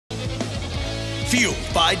Fueled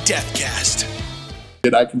by Deathcast.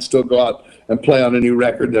 I can still go out and play on a new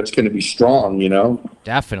record that's going to be strong, you know?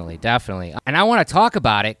 Definitely, definitely. And I want to talk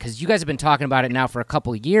about it because you guys have been talking about it now for a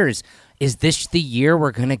couple of years. Is this the year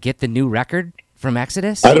we're going to get the new record from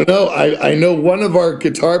Exodus? I don't know. I know one of our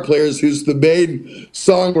guitar players who's the main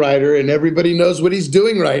songwriter, and everybody knows what he's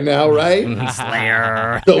doing right now, right?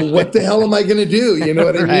 Slayer. So what the hell am I going to do? You know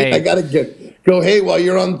what I mean? Right. I got to go, hey, while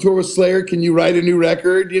you're on tour with Slayer, can you write a new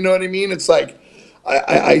record? You know what I mean? It's like,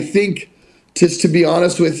 I think, just to be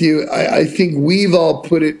honest with you, I think we've all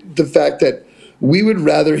put it, the fact that we would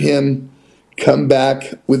rather him come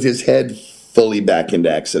back with his head fully back into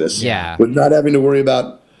Exodus. Yeah. With not having to worry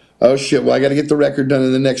about, oh shit, well, I got to get the record done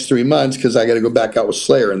in the next 3 months because I got to go back out with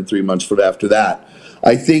Slayer in 3 months for after that.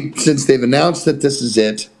 I think since they've announced that this is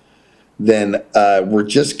it, then we're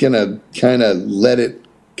just going to kind of let it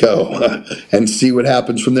go and see what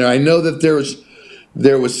happens from there. I know that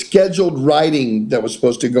there was scheduled writing that was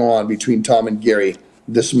supposed to go on between Tom and Gary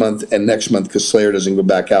this month and next month because Slayer doesn't go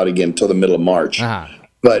back out again until the middle of March.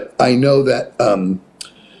 But I know that,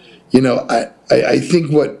 I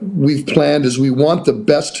think what we've planned is we want the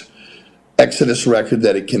best Exodus record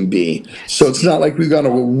that it can be. So it's not like we've got to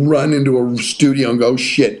run into a studio and go,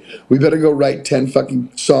 shit, we better go write 10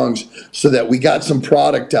 fucking songs so that we got some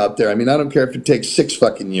product out there. I mean, I don't care if it takes 6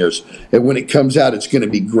 fucking years. And when it comes out, it's going to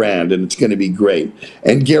be grand and it's going to be great.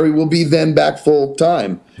 And Gary will be then back full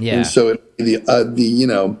time. Yeah. And so the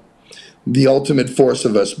ultimate force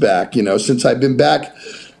of us back, since I've been back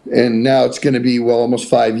and now it's going to be, almost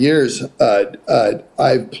 5 years,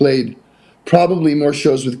 I've played probably more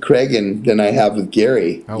shows with Craig than I have with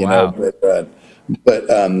Gary. Oh, wow. But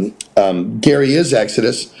Gary is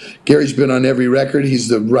Exodus. Gary's been on every record. He's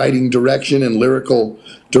the writing direction and lyrical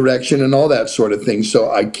direction and all that sort of thing. So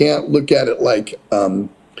I can't look at it like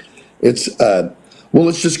it's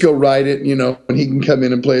let's just go write it, and he can come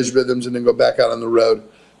in and play his rhythms and then go back out on the road.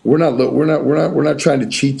 We're not trying to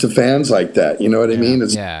cheat the fans like that. You know what I mean?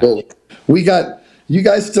 It's we got. You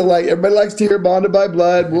guys still everybody likes to hear Bonded by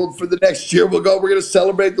Blood. For the next year, we're going to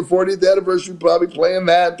celebrate the 40th anniversary, probably playing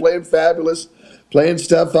Fabulous, playing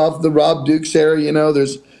stuff off the Rob Dukes era.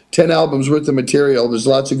 There's 10 albums worth of material. There's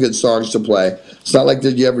lots of good songs to play. It's not like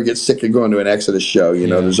you ever get sick of going to an Exodus show.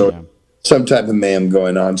 There's always some type of mayhem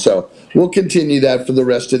going on. So we'll continue that for the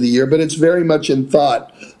rest of the year. But it's very much in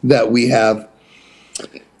thought that we have.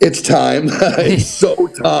 It's time. It's so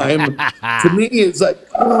time. To me, it's like,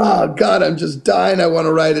 oh, God, I'm just dying. I want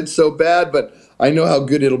to write it so bad, but I know how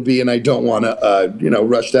good it'll be, and I don't want to,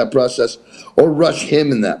 rush that process or rush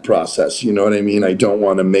him in that process. You know what I mean? I don't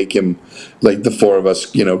want to make him, like the four of us,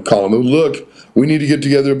 call him, look, we need to get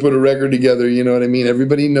together and put a record together. You know what I mean?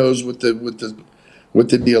 Everybody knows what the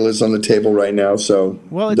deal is on the table right now. So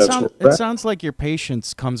it sounds like your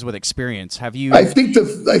patience comes with experience. Have you? I think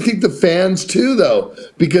the fans too, though,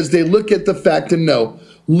 because they look at the fact and know,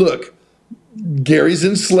 look, Gary's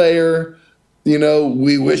in Slayer.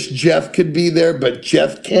 We wish Jeff could be there, but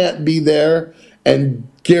Jeff can't be there, and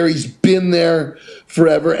Gary's been there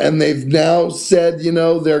forever, and they've now said,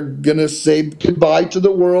 they're gonna say goodbye to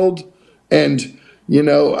the world, and.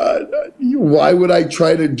 Why would I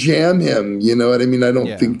try to jam him? You know what I mean? I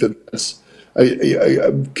don't think that's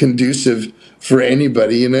conducive for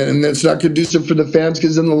anybody, and it's not conducive for the fans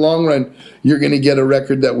because in the long run, you're going to get a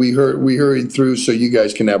record that we hurried through so you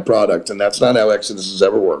guys can have product, and that's not how Exodus has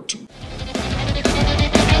ever worked.